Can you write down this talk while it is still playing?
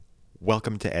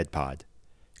Welcome to EdPod,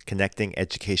 connecting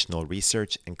educational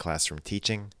research and classroom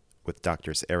teaching with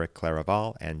Drs. Eric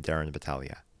Claraval and Darren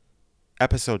Battaglia.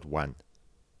 Episode 1,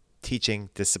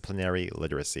 Teaching Disciplinary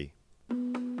Literacy.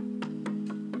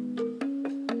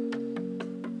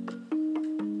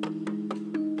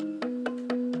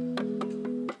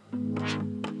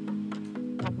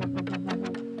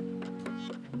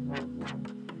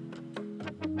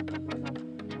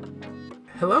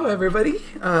 Hello, everybody.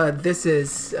 This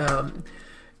is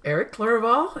Eric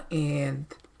Claraval and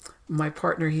my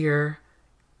partner here,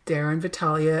 Darren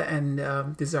Battaglia, and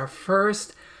this is our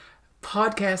first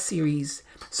podcast series.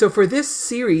 So for this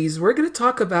series, we're going to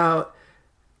talk about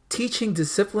teaching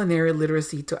disciplinary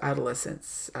literacy to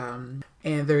adolescents. And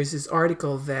there's this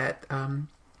article that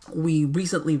we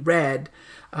recently read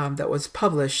that was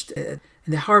published in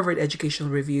the Harvard Educational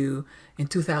Review in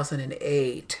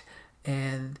 2008.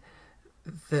 And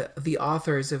the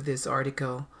authors of this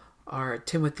article are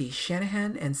Timothy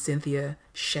Shanahan and Cynthia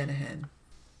Shanahan.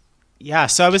 Yeah,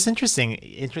 so I was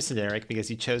interested, Eric,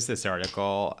 because you chose this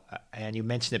article and you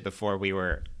mentioned it before we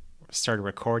started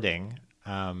recording.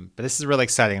 But this is really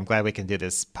exciting. I'm glad we can do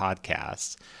this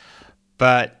podcast.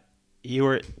 But you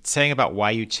were saying about why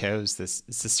you chose this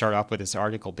to start off with this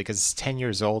article because it's 10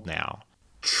 years old now.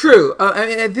 True.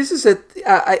 This is a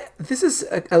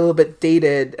little bit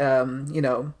dated.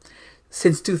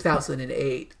 Since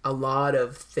 2008, a lot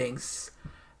of things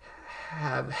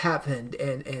have happened,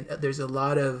 and there's a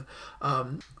lot of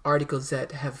articles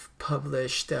that have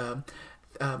published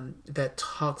that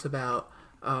talks about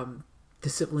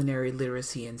disciplinary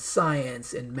literacy in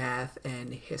science and math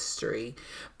and history.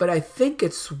 But I think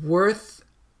it's worth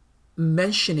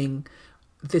mentioning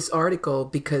this article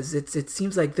because it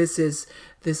seems like this is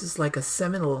like a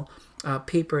seminal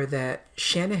paper that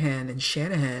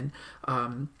Shanahan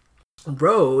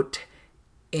wrote,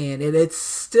 and it's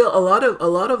still a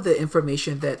lot of the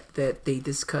information that they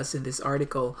discuss in this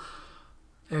article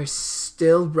are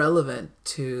still relevant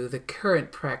to the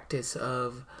current practice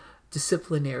of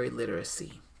disciplinary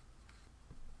literacy.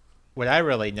 What I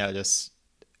really noticed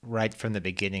right from the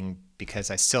beginning,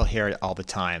 because I still hear it all the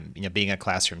time, being a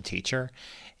classroom teacher,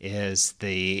 is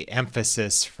the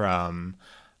emphasis from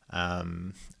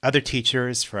other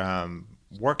teachers, from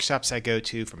workshops I go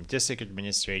to, from district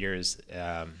administrators.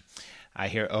 I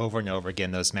hear over and over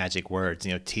again those magic words.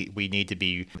 You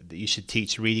should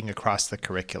teach reading across the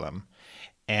curriculum.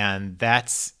 And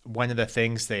that's one of the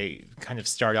things they kind of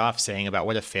start off saying about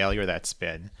what a failure that's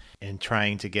been in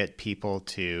trying to get people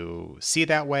to see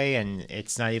that way. And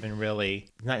it's not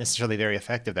necessarily very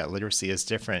effective that literacy is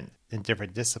different in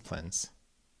different disciplines.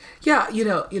 Yeah,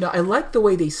 I like the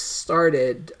way they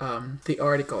started the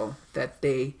article, that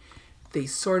they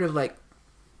sort of like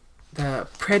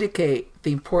predicate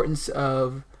the importance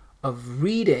of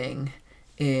reading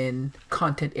in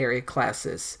content area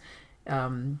classes.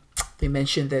 They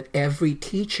mentioned that every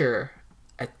teacher,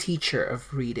 a teacher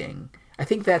of reading. I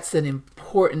think that's an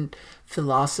important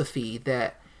philosophy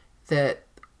that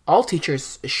all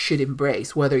teachers should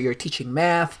embrace, whether you're teaching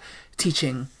math,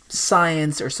 teaching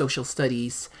science, or social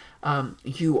studies.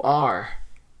 You are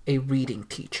a reading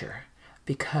teacher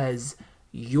because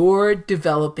you're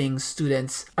developing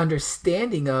students'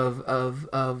 understanding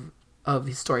of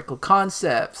historical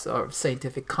concepts or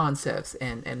scientific concepts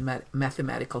and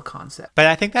mathematical concepts. But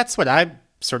I think that's what I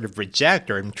sort of reject,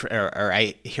 or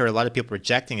I hear a lot of people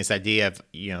rejecting, this idea of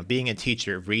being a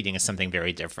teacher of reading is something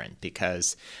very different,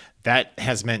 because that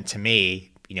has meant to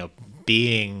me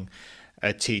being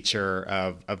a teacher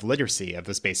of literacy, of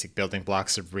those basic building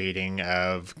blocks of reading,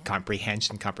 of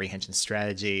comprehension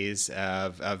strategies,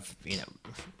 of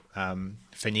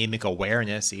phonemic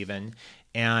awareness even.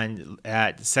 And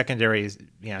at secondary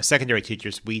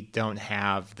teachers, we don't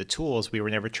have the tools. We were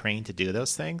never trained to do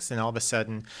those things. And all of a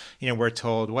sudden, we're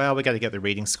told, well, we got to get the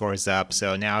reading scores up.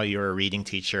 So now you're a reading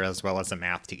teacher as well as a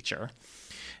math teacher.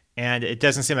 And it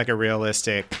doesn't seem like a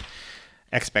realistic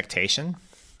expectation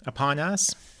upon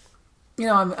us.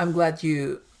 I'm glad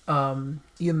you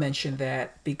mentioned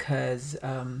that, because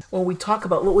when we talk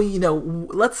about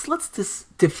let's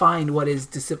just define what is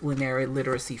disciplinary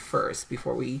literacy first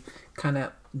before we kind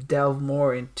of delve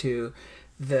more into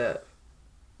the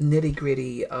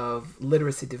nitty-gritty of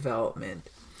literacy development.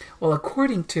 Well,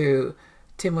 according to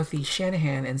Timothy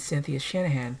Shanahan and Cynthia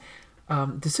Shanahan,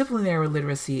 disciplinary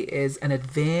literacy is an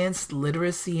advanced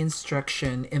literacy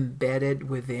instruction embedded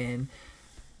within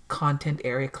content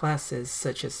area classes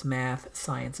such as math,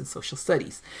 science, and social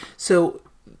studies. So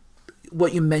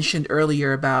what you mentioned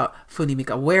earlier about phonemic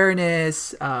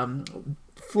awareness,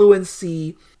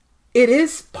 fluency, It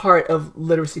is part of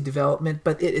literacy development,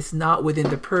 but it is not within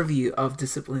the purview of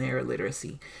disciplinary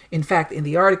literacy. In fact, in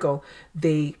the article,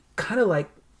 they kind of like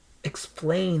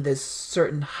explain this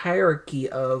certain hierarchy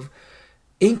of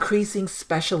increasing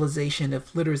specialization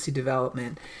of literacy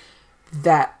development.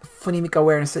 That phonemic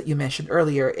awareness that you mentioned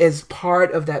earlier is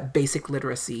part of that basic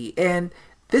literacy. And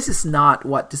this is not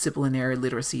what disciplinary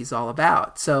literacy is all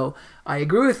about. So I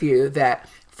agree with you that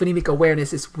phonemic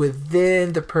awareness is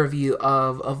within the purview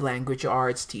of language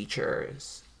arts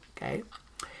teachers. Okay.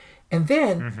 And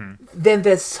then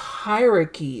this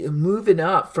hierarchy moving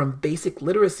up from basic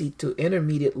literacy to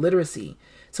intermediate literacy.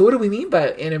 So what do we mean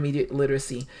by intermediate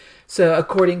literacy? So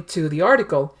according to the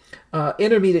article,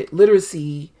 intermediate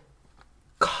literacy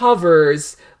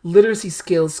covers literacy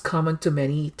skills common to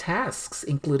many tasks,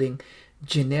 including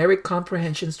generic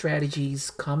comprehension strategies,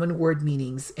 common word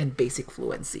meanings, and basic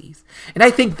fluencies. And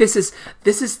I think this is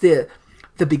the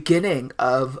beginning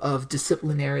of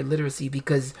disciplinary literacy,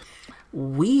 because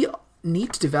we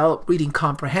need to develop reading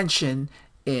comprehension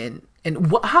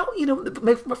how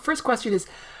my first question is,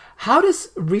 how does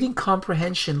reading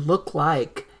comprehension look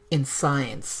like in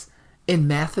science, in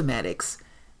mathematics,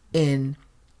 in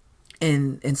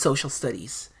social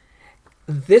studies?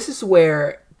 This is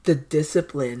where the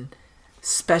discipline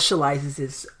specializes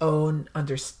its own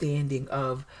understanding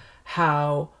of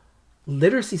how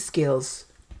literacy skills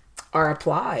are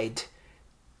applied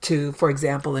to, for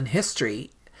example, in history,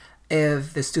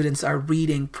 if the students are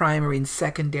reading primary and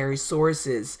secondary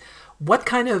sources, what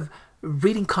kind of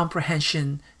reading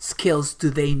comprehension skills do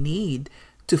they need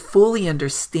to fully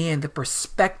understand the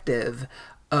perspective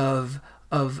of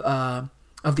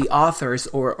the authors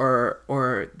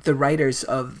or the writers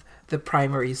of the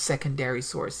primary, secondary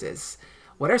sources?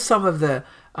 What are some of the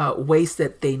ways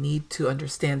that they need to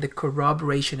understand the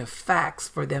corroboration of facts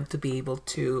for them to be able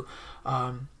to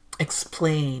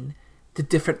explain the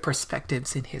different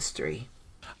perspectives in history?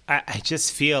 I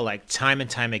just feel like time and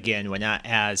time again, when I,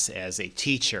 as a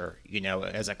teacher,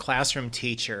 as a classroom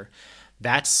teacher,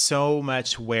 that's so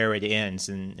much where it ends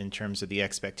in terms of the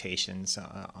expectations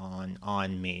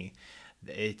on me.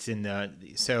 It's in the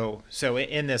so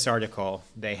in this article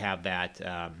they have that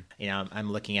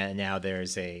I'm looking at it now.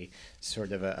 There's a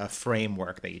sort of a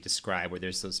framework that you describe where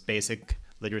there's those basic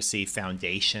literacy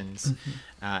foundations,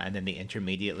 and then the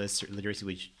intermediate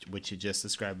literacy which you just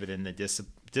described within the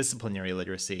disciplinary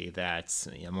literacy that's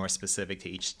more specific to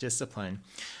each discipline.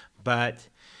 But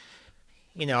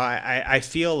I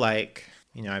feel like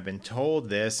I've been told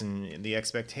this, and the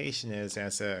expectation is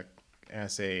as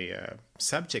a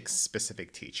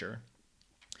subject-specific teacher,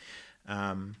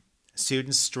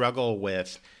 students struggle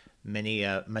with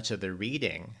much of the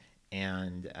reading,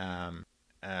 and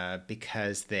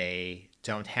because they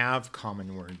don't have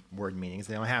common word meanings,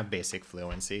 they don't have basic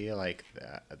fluency like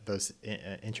those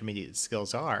intermediate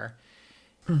skills are,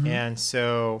 and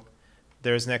so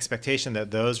there's an expectation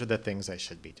that those are the things I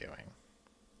should be doing,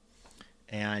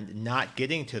 and not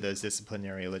getting to those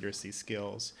disciplinary literacy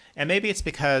skills. And maybe it's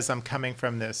because I'm coming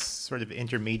from this sort of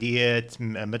intermediate,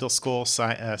 middle school,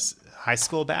 high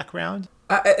school background.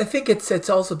 I think it's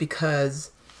also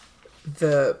because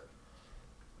the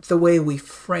way we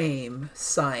frame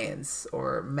science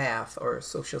or math or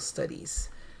social studies,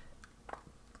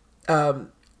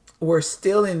 we're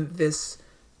still in this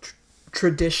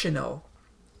traditional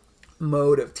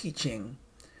mode of teaching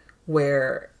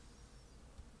where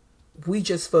we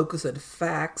just focus on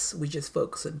facts, we just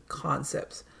focus on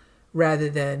concepts, rather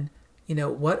than,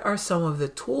 what are some of the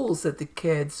tools that the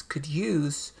kids could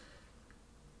use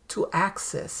to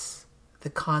access the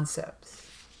concepts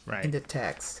in the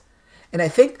text. And I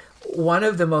think one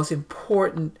of the most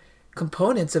important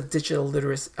components of digital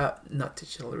literacy, not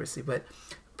digital literacy,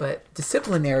 but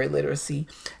disciplinary literacy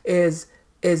is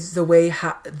the way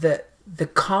the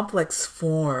complex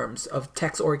forms of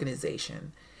text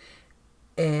organization.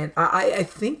 And I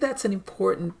think that's an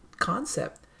important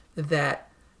concept that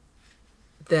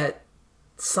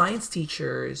science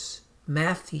teachers,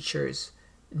 math teachers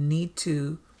need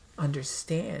to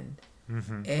understand.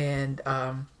 And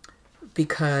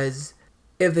because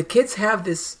if the kids have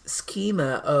this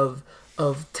schema of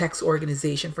text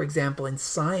organization, for example, in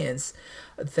science,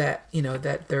 that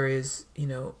that there is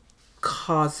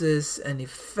causes and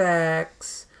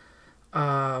effects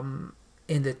in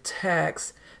the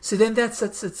text, so then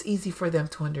that's easy for them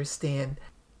to understand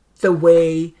the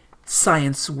way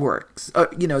science works,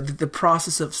 the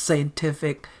process of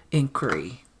scientific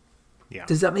inquiry. Yeah.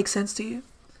 Does that make sense to you?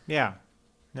 Yeah.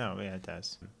 No, yeah, it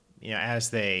does. As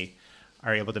they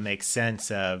are able to make sense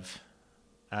of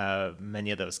many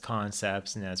of those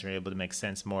concepts, and as they're able to make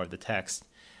sense more of the text,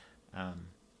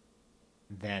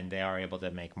 then they are able to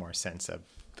make more sense of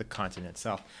the content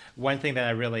itself. One thing that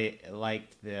I really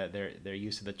liked their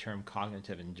use of the term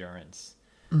cognitive endurance,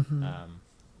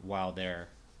 while their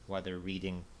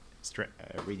reading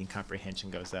reading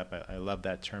comprehension goes up. I love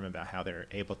that term about how they're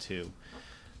able to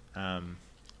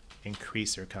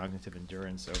increase their cognitive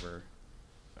endurance over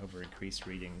increased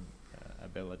reading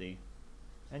ability.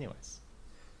 Anyways.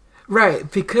 Right,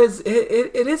 because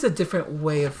it is a different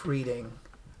way of reading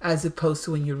as opposed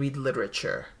to when you read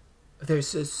literature.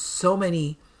 There's just so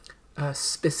many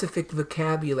specific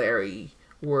vocabulary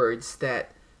words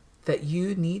that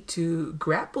you need to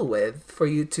grapple with for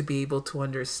you to be able to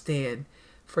understand,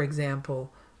 for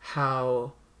example,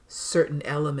 how certain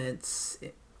elements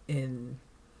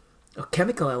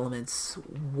chemical elements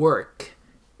work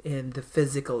in the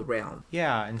physical realm.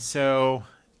 Yeah, and so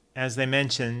as they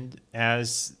mentioned,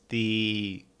 as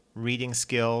the reading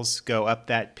skills go up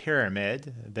that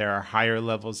pyramid, there are higher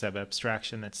levels of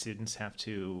abstraction that students have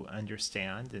to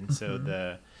understand, and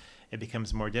so it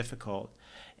becomes more difficult.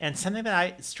 And something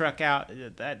that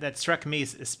that struck me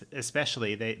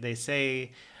especially, they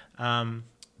say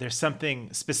there's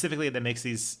something specifically that makes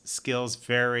these skills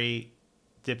very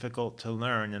difficult to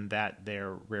learn, and that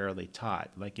they're rarely taught,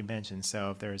 like you mentioned.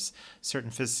 So if there's certain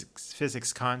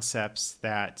physics concepts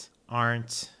that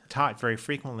aren't taught very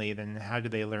frequently, then how do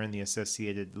they learn the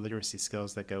associated literacy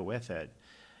skills that go with it?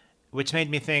 Which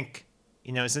made me think,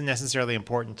 isn't necessarily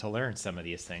important to learn some of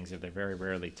these things if they're very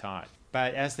rarely taught.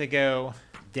 But as they go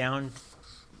down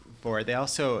board, they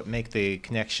also make the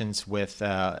connections with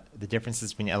the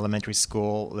differences between elementary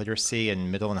school literacy and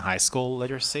middle and high school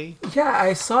literacy. Yeah,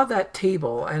 I saw that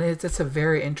table, and it's a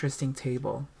very interesting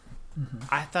table.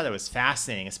 I thought it was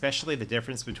fascinating, especially the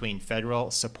difference between federal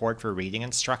support for reading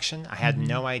instruction. I had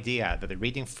no idea that the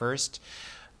Reading First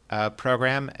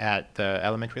program at the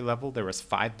elementary level, there was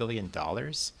 $5 billion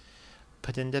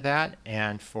put into that.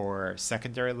 And for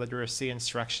secondary literacy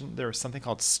instruction, there was something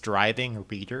called Striving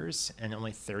Readers, and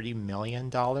only $30 million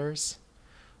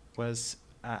was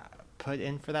put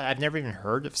in for that. I've never even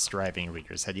heard of Striving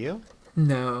Readers. Had you?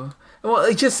 No. Well,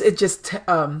 it just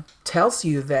tells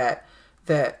you that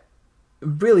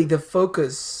really the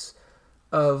focus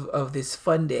of this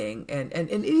funding and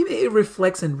it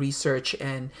reflects in research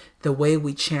and the way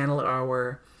we channel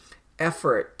our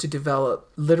effort to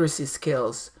develop literacy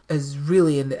skills is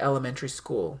really in the elementary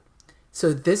school.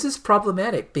 So this is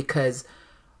problematic because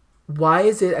why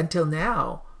is it until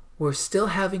now we're still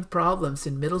having problems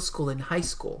in middle school and high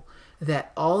school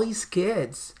that all these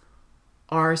kids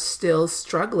are still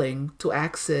struggling to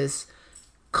access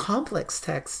complex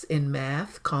texts in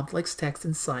math, complex texts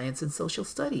in science and social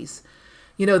studies.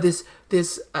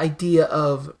 This idea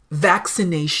of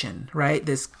vaccination, right?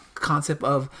 This concept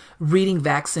of reading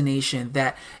vaccination,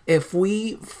 that if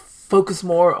we focus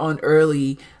more on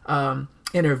early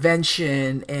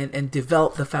intervention and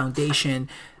develop the foundation,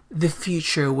 the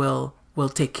future will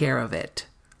take care of it.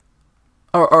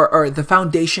 Or the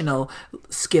foundational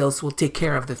skills will take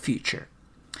care of the future.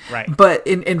 Right. But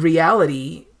in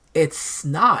reality, it's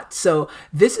not. So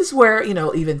this is where,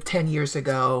 even 10 years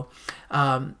ago,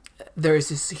 there's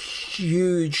this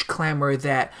huge clamor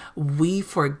that we've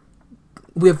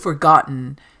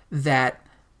forgotten that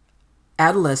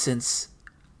adolescents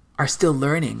are still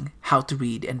learning how to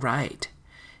read and write.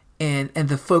 And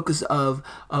the focus of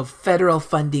federal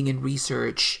funding and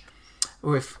research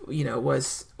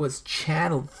was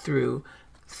channeled through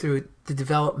the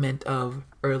development of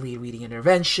early reading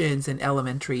interventions and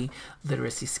elementary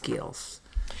literacy skills.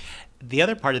 The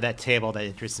other part of that table that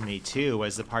interested me too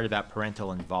was the part about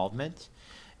parental involvement.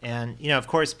 And, of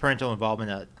course, parental involvement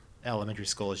at elementary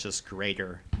school is just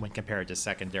greater when compared to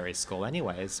secondary school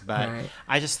anyways. But Right.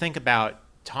 I just think about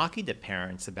talking to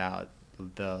parents about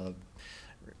the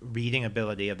reading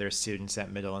ability of their students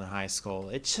at middle and high school.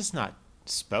 It's just not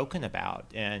spoken about.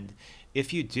 And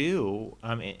if you do,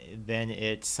 then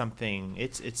it's something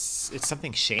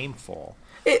shameful.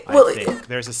 I think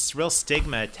there's a real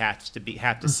stigma attached to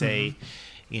have to say,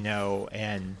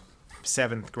 in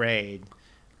seventh grade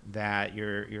that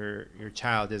your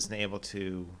child isn't able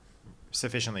to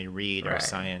sufficiently read our Right.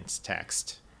 science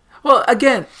text. Well,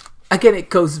 again, it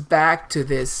goes back to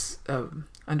this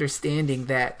understanding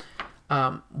that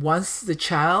once the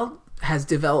child has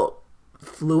developed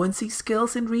fluency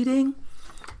skills in reading,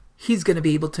 he's going to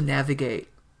be able to navigate,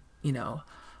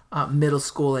 middle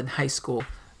school and high school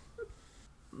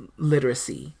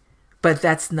literacy. But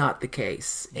that's not the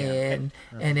case. Yeah.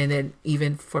 And then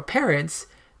even for parents,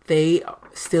 they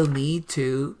still need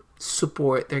to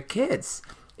support their kids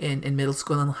in middle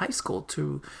school and high school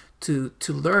to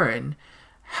learn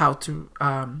how to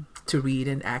read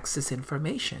and access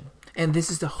information. And this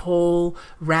is the whole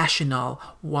rationale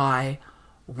why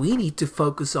we need to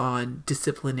focus on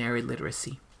disciplinary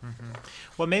literacy.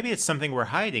 Well, maybe it's something we're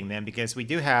hiding then, because we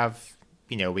do have,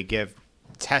 we give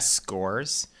test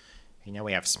scores.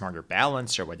 We have Smarter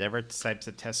Balance or whatever types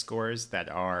of test scores that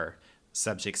are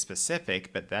subject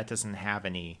specific, but that doesn't have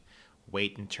any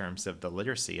weight in terms of the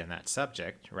literacy in that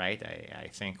subject, right? I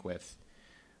think with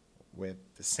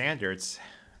the standards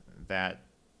that,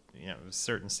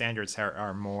 certain standards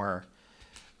are more,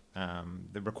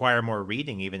 they require more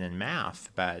reading even in math,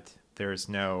 but there's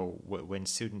no, when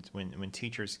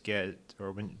teachers get,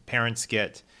 or when parents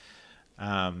get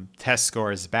test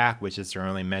scores back, which is their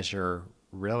only measure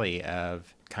really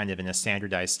of kind of in a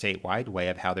standardized statewide way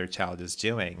of how their child is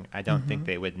doing, I don't think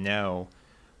they would know,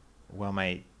 well,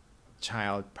 my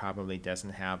child probably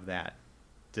doesn't have that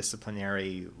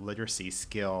disciplinary literacy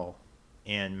skill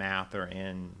in math or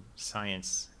in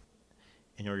science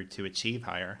in order to achieve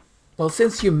higher. Well,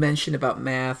 since you mentioned about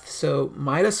math, so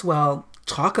might as well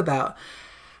talk about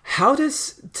how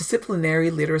does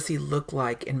disciplinary literacy look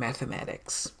like in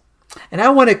mathematics. And I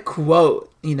want to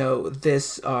quote,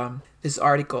 this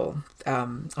article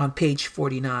on page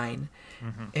 49.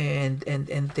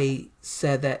 And they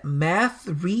said that math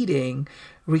reading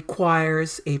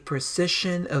requires a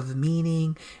precision of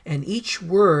meaning, and each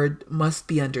word must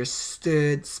be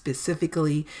understood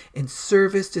specifically in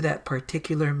service to that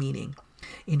particular meaning.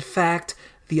 In fact,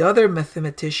 the other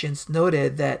mathematicians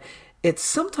noted that it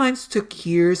sometimes took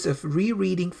years of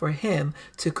rereading for him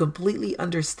to completely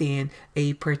understand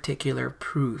a particular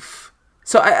proof.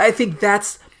 So I think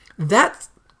that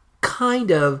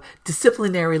kind of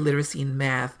disciplinary literacy in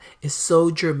math is so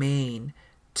germane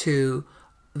to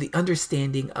the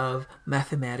understanding of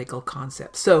mathematical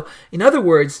concepts. So, in other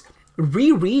words,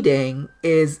 rereading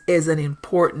is an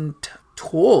important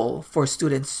tool for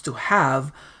students to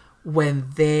have when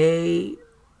they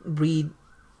read,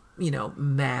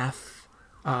 math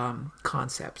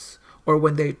concepts, or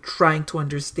when they're trying to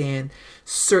understand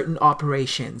certain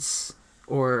operations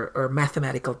or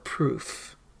mathematical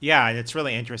proof. Yeah, and it's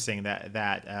really interesting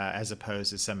that as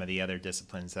opposed to some of the other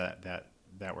disciplines that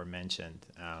were mentioned,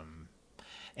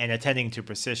 and attending to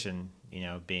precision,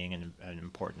 being an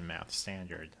important math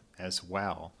standard as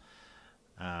well.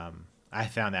 I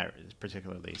found that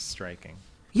particularly striking.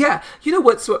 Yeah,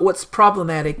 what's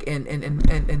problematic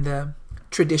in the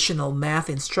traditional math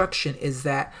instruction is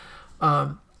that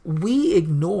we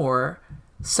ignore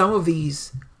some of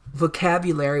these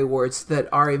vocabulary words that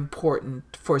are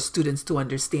important for students to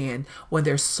understand when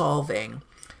they're solving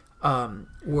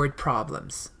word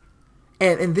problems.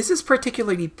 And this is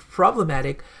particularly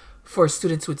problematic for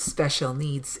students with special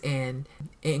needs and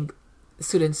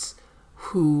students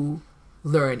who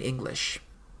learn English.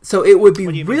 So it would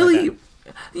be really,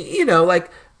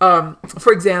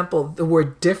 for example, the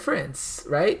word difference,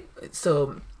 right?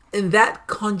 So, and that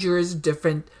conjures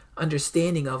different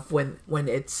understanding of when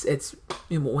it's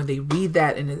when they read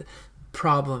that in a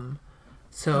problem.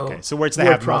 So words that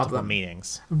have multiple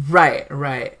meanings. Right.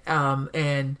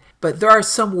 But there are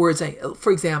some words,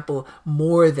 for example,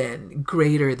 more than,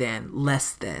 greater than,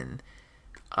 less than.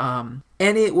 And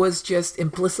it was just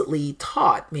implicitly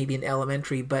taught maybe in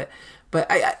elementary, but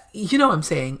I what I'm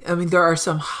saying? I mean, there are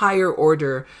some higher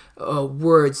order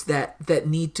words that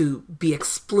need to be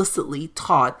explicitly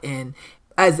taught and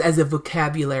as a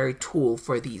vocabulary tool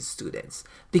for these students.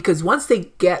 Because once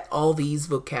they get all these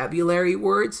vocabulary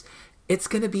words, it's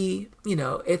going to be,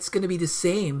 the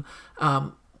same,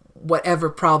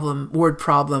 whatever word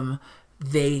problem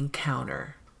they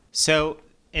encounter. So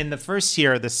in the first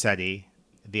year of the study,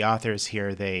 the authors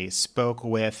here, they spoke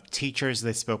with teachers,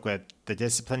 they spoke with the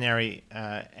disciplinary,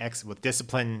 with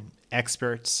discipline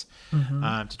experts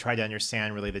to try to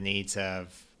understand really the needs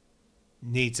of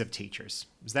teachers.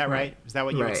 Is that right? Is that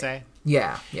what you would say?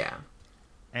 Yeah.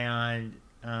 And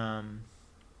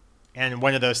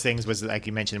one of those things was, like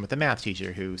you mentioned, with the math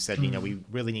teacher who said, we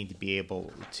really need to be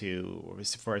able to,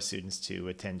 for our students to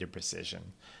attend to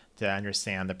precision, to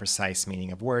understand the precise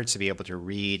meaning of words, to be able to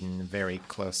read in a very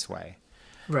close way.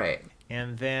 Right.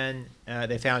 And then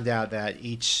they found out that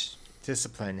each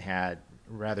discipline had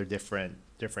rather different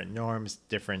norms,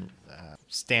 different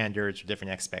standards, or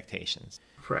different expectations.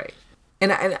 Right.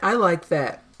 And I like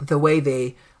that the way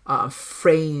they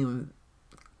frame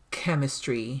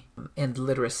chemistry and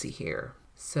literacy here.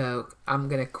 So I'm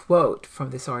going to quote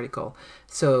from this article.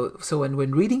 So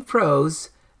when reading prose,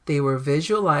 they were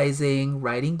visualizing,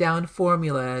 writing down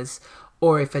formulas,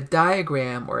 or if a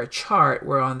diagram or a chart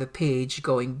were on the page,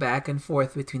 going back and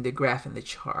forth between the graph and the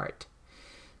chart.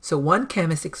 So one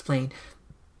chemist explained,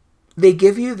 they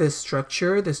give you the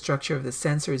structure of the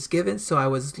sensor is given. So I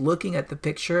was looking at the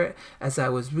picture as I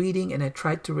was reading, and I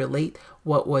tried to relate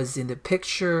what was in the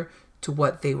picture to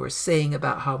what they were saying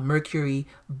about how mercury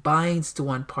binds to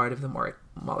one part of the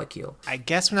molecule. I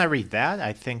guess when I read that,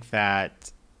 I think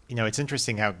that, it's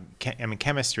interesting how,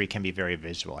 chemistry can be very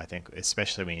visual. I think,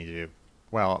 especially when you do,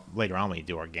 later on when you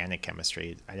do organic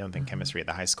chemistry, I don't think chemistry at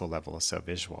the high school level is so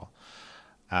visual.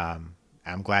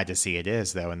 I'm glad to see it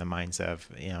is, though, in the minds of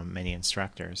many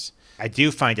instructors. I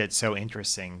do find it so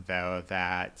interesting, though,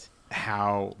 that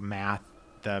how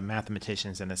the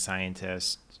mathematicians and the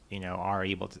scientists,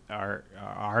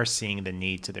 are seeing the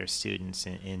need to their students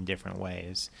in different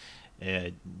ways.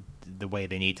 The way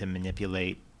they need to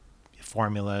manipulate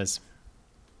formulas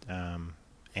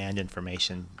and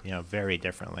information, very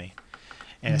differently.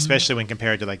 And especially when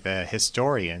compared to like the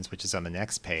historians, which is on the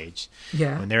next page,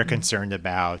 when they're concerned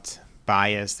about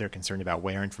bias, they're concerned about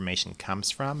where information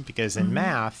comes from, because in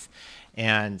math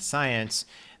and science,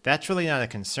 that's really not a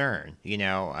concern,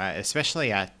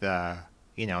 especially at the,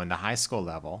 in the high school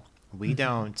level. We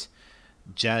don't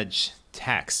judge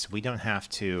text. We don't have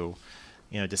to,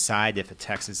 decide if a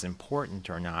text is important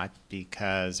or not,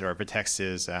 or if a text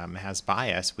has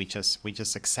bias. We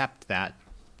just accept that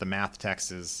the math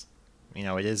text is,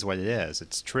 it is what it is.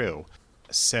 It's true.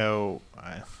 So,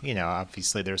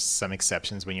 obviously there's some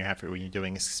exceptions when you're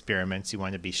doing experiments. You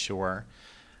want to be sure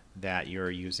that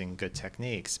you're using good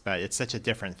techniques, but it's such a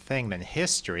different thing than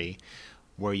history,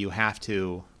 where you have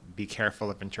to be careful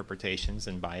of interpretations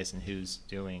and bias and who's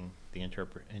doing the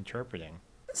interpreting.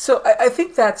 So I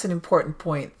think that's an important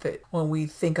point, that when we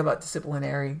think about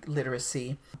disciplinary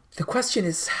literacy, the question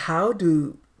is, how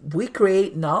do we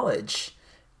create knowledge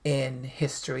in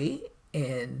history,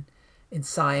 in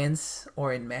science,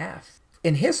 or in math?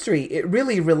 In history, it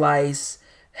really relies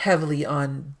heavily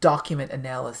on document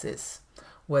analysis,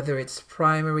 whether it's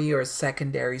primary or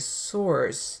secondary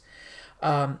source.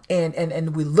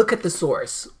 And we look at the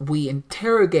source, we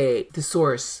interrogate the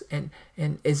source, and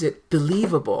is it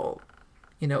believable?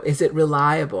 Is it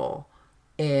reliable?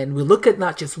 And we look at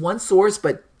not just one source,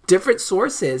 but different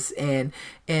sources, and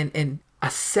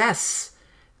assess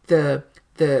the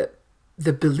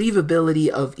believability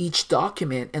of each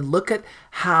document, and look at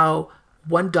how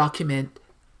one document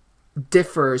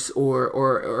differs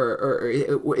or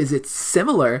is it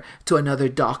similar to another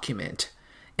document.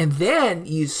 And then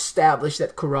you establish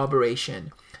that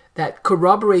corroboration. That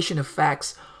corroboration of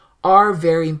facts are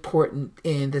very important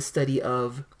in the study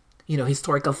of,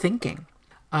 historical thinking.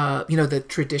 The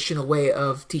traditional way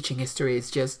of teaching history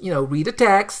is just, read a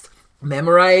text,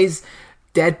 memorize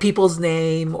dead people's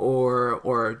name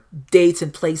or dates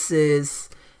and places,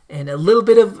 and a little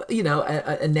bit of,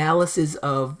 analysis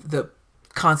of the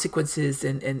consequences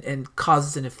and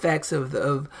causes and effects of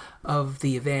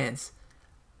the events.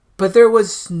 But there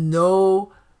was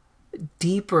no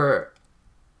deeper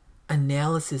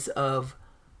analysis of,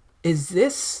 is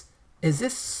this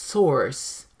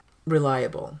source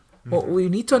reliable? Well, we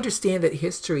need to understand that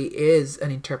history is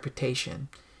an interpretation.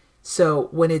 So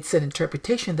when it's an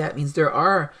interpretation, that means there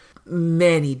are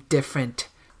many different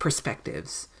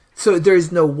perspectives. So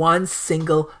there's no one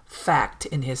single fact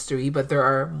in history, but there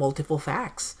are multiple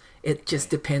facts. It just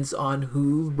depends on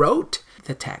who wrote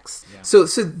the text. Yeah. So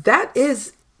that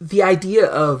is the idea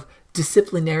of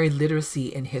disciplinary literacy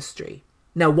in history.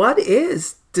 Now, what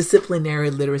is disciplinary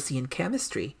literacy in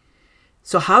chemistry?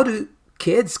 So how do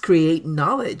kids create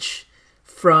knowledge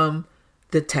from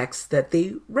the text that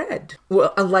they read?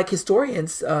 Well, unlike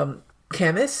historians,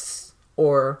 chemists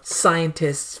or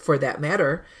scientists, for that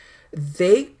matter,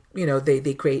 they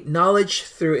create knowledge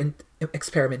through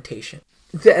experimentation.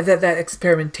 That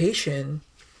experimentation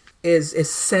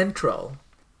is central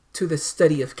to the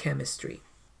study of chemistry,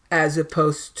 as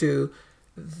opposed to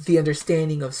the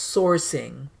understanding of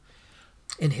sourcing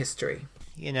in history.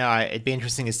 It'd be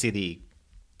interesting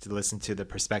to listen to the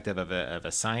perspective of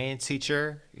a science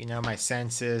teacher. My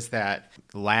sense is that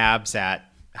labs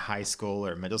at high school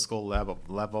or middle school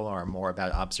level are more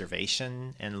about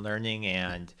observation and learning,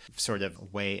 and sort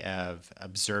of way of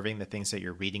observing the things that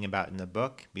you're reading about in the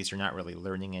book, because you're not really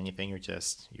learning anything.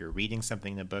 You're reading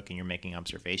something in the book and you're making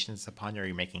observations upon it, or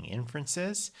you're making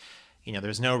inferences.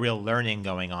 There's no real learning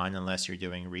going on unless you're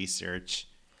doing research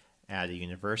at a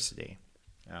university.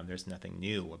 There's nothing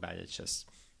new about it. It's just,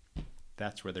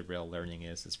 that's where the real learning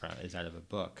is out of a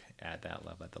book at that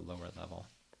level, at the lower level.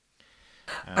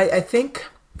 I think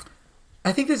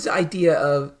this idea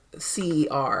of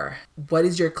CER, what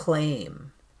is your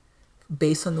claim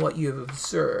based on what you've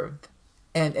observed,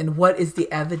 and what is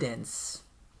the evidence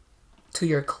to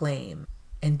your claim,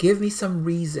 and give me some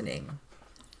reasoning.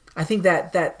 I think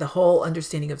that the whole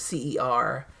understanding of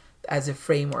CER as a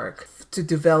framework to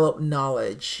develop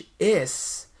knowledge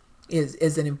is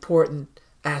an important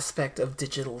aspect of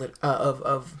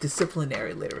of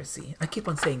disciplinary literacy. I keep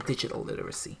on saying digital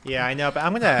literacy. Yeah, I know, but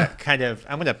I'm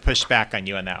gonna push back on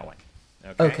you on that one.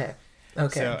 Okay.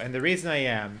 Okay. So, and the reason I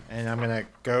am, and I'm gonna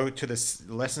go to the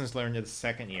lessons learned of the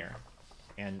second year,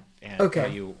 and Okay.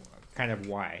 tell you kind of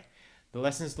why. The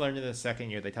lessons learned in the second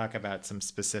year, they talk about some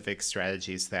specific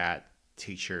strategies that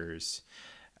teachers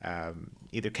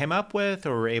either came up with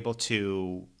or were able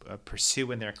to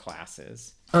pursue in their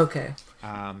classes. Okay.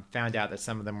 Found out that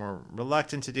some of them were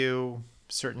reluctant to do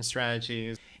certain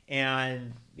strategies,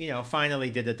 and finally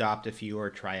did adopt a few or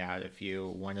try out a few.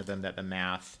 One of them that the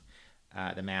math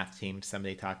team,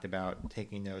 somebody talked about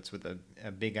taking notes with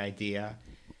a big idea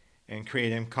and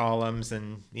creating columns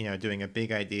and doing a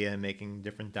big idea and making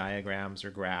different diagrams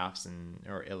or graphs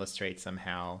or illustrate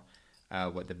somehow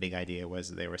what the big idea was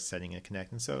that they were setting and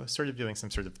connecting. So sort of doing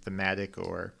some sort of thematic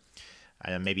or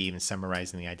maybe even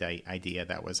summarizing the idea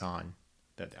that was on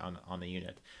the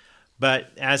unit.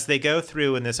 But as they go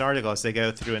through in this article, as they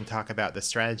go through and talk about the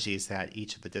strategies that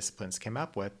each of the disciplines came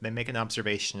up with, they make an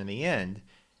observation in the end.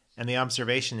 And the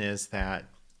observation is that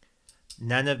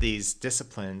none of these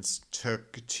disciplines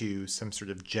took to some sort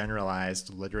of generalized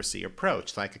literacy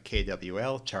approach, like a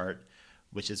KWL chart,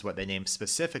 which is what they named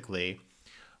specifically,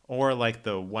 or like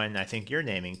the one I think you're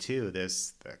naming too, the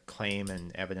claim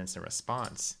and evidence and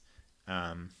response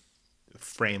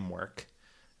framework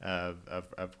of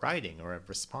writing or of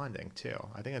responding to.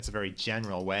 I think that's a very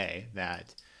general way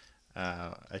that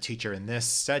a teacher in this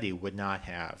study would not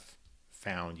have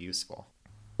found useful.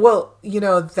 Well,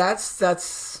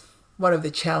 that's one of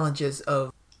the challenges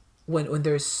of when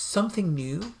there's something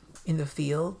new in the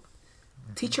field.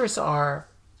 Mm-hmm. Teachers are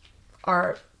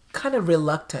kind of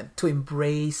reluctant to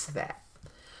embrace that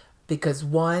because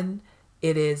one,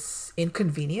 it is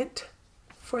inconvenient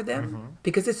for them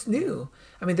because it's new.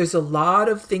 I mean, there's a lot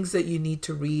of things that you need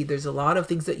to read. There's a lot of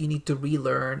things that you need to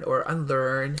relearn or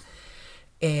unlearn,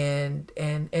 and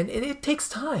it takes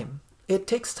time. It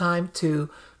takes time to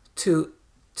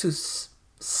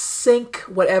sink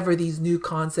whatever these new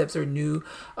concepts or new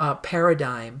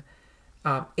paradigm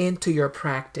into your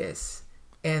practice.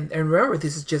 And remember,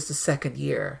 this is just the second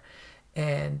year.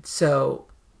 And so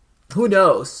who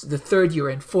knows, the third year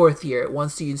and fourth year,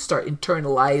 once you start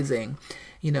internalizing,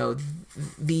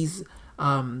 these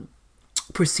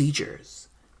procedures.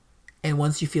 And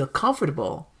once you feel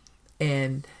comfortable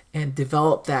and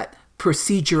develop that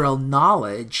procedural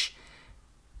knowledge,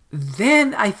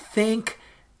 then I think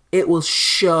it will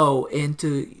show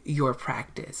into your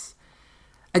practice.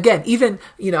 Again, even,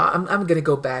 I'm going to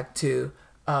go back to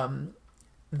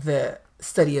the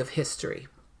study of history.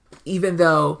 Even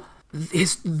though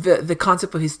the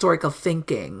concept of historical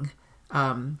thinking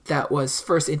that was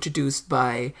first introduced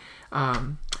by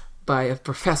a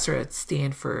professor at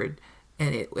Stanford,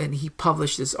 and he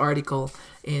published this article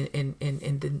in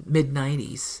the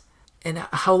mid-90s. And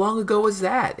how long ago was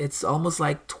that? It's almost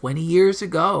like 20 years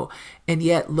ago. And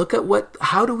yet, look at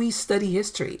how do we study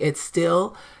history? It's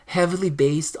still heavily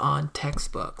based on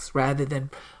textbooks rather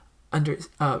than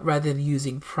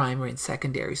using primary and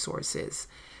secondary sources.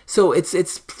 So it's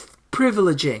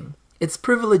privileging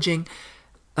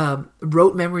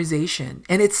rote memorization,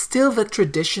 and it's still the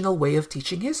traditional way of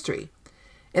teaching history.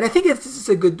 And I think this is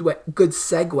a good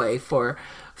segue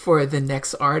for the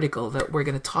next article that we're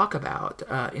going to talk about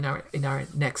in our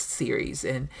next series,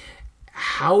 and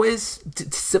how is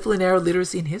disciplinary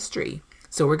literacy in history.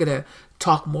 So we're going to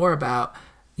talk more about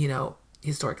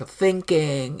historical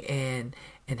thinking and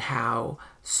how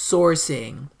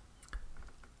sourcing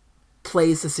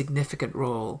plays a significant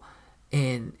role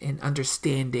in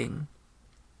understanding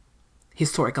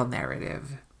historical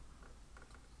narrative.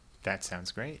 That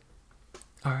sounds great.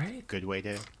 All right. Good way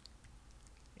to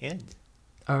end.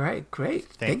 All right, great.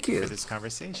 Thank you for this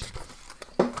conversation.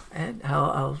 And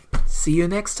I'll see you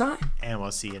next time. And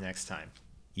we'll see you next time.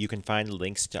 You can find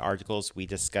links to articles we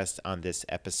discussed on this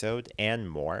episode and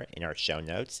more in our show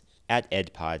notes at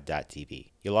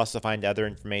edpod.tv. You'll also find other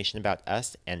information about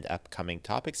us and upcoming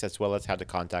topics, as well as how to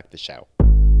contact the show.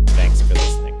 Thanks for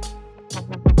listening.